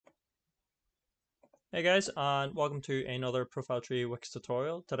Hey guys, and welcome to another ProfileTree Wix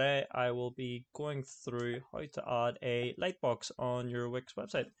tutorial. Today I will be going through how to add a lightbox on your Wix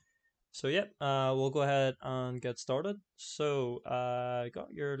website. So we'll go ahead and get started. So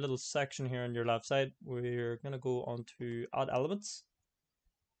got your little section here on your left side. We're going to go on to add elements.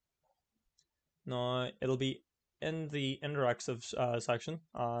 Now it'll be in the interactive section,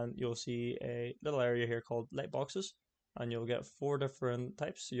 and you'll see a little area here called lightboxes, and you'll get 4 different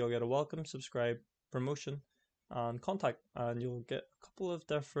types. So you'll get a welcome, subscribe, promotion, and contact, and you'll get a couple of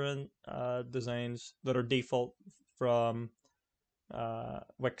different designs that are default from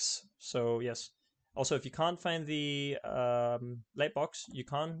Wix. So yes, also if you can't find the lightbox, you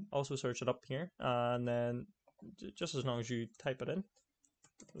can also search it up here, and then just as long as you type it in,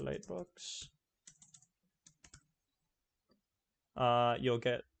 lightbox, you'll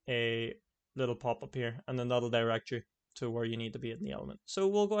get a little pop-up here, and then that'll direct you to where you need to be in the element. So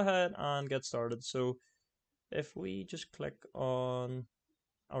we'll go ahead and get started. So if we just click on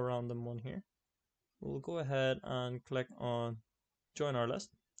a random one here, we'll go ahead and click on join our list.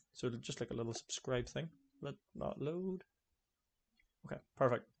 So just like a little subscribe thing. Let that load. Okay,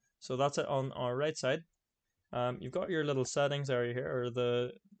 perfect. So that's it on our right side. You've got your little settings area here, or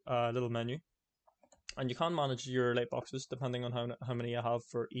the little menu, and you can manage your lightboxes depending on how many you have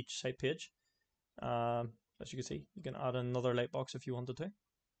for each site page. As you can see, you can add another lightbox if you wanted to.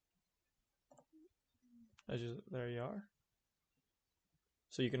 There you are.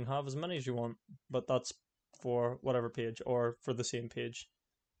 So you can have as many as you want, but that's for whatever page, or for the same page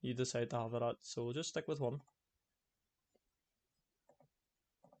you decide to have it at. So we'll just stick with one.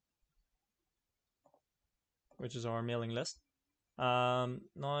 Which is our mailing list.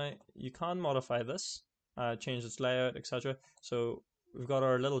 Now you can modify this, change its layout, etc. So we've got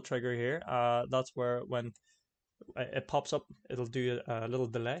our little trigger here. That's where when it pops up, it'll do a little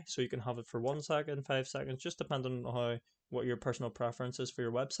delay. So you can have it for 1 second, 5 seconds, just depending on what your personal preference is for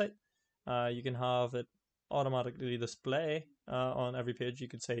your website. You can have it automatically display on every page. You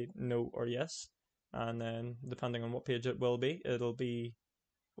could say no or yes, and then depending on what page it'll be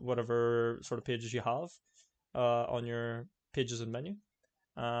whatever sort of pages you have on your pages and menu.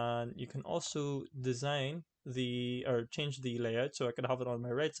 And you can also design or change the layout, so I could have it on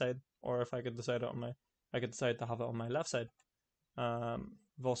my right side, or if I could decide I could decide to have it on my left side.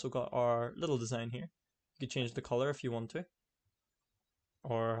 We've also got our little design here. You could change the color if you want to,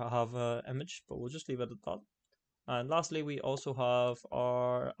 or have an image, but we'll just leave it at that. And lastly, we also have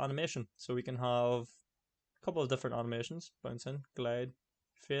our animation, so we can have a couple of different animations: bounce in, glide,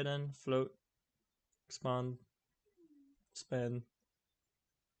 fade in, float, expand, spin.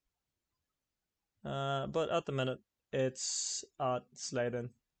 But at the minute, it's at slide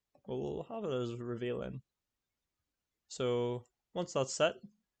in. We'll have it as reveal in. So once that's set,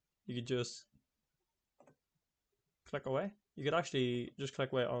 you could just click away. You could actually just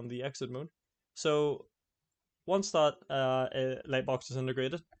click away on the exit mode. So once that lightbox is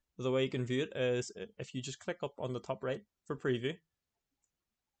integrated, the way you can view it is if you just click up on the top right for preview,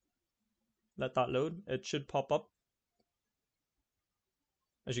 let that load, it should pop up,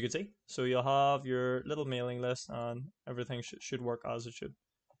 as you can see. So you'll have your little mailing list, and everything should work as it should.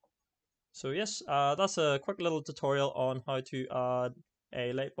 So yes, that's a quick little tutorial on how to add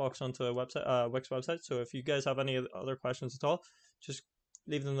a lightbox onto a website, Wix website. So if you guys have any other questions at all, just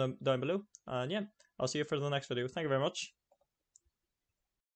leave them down below. And yeah, I'll see you for the next video. Thank you very much.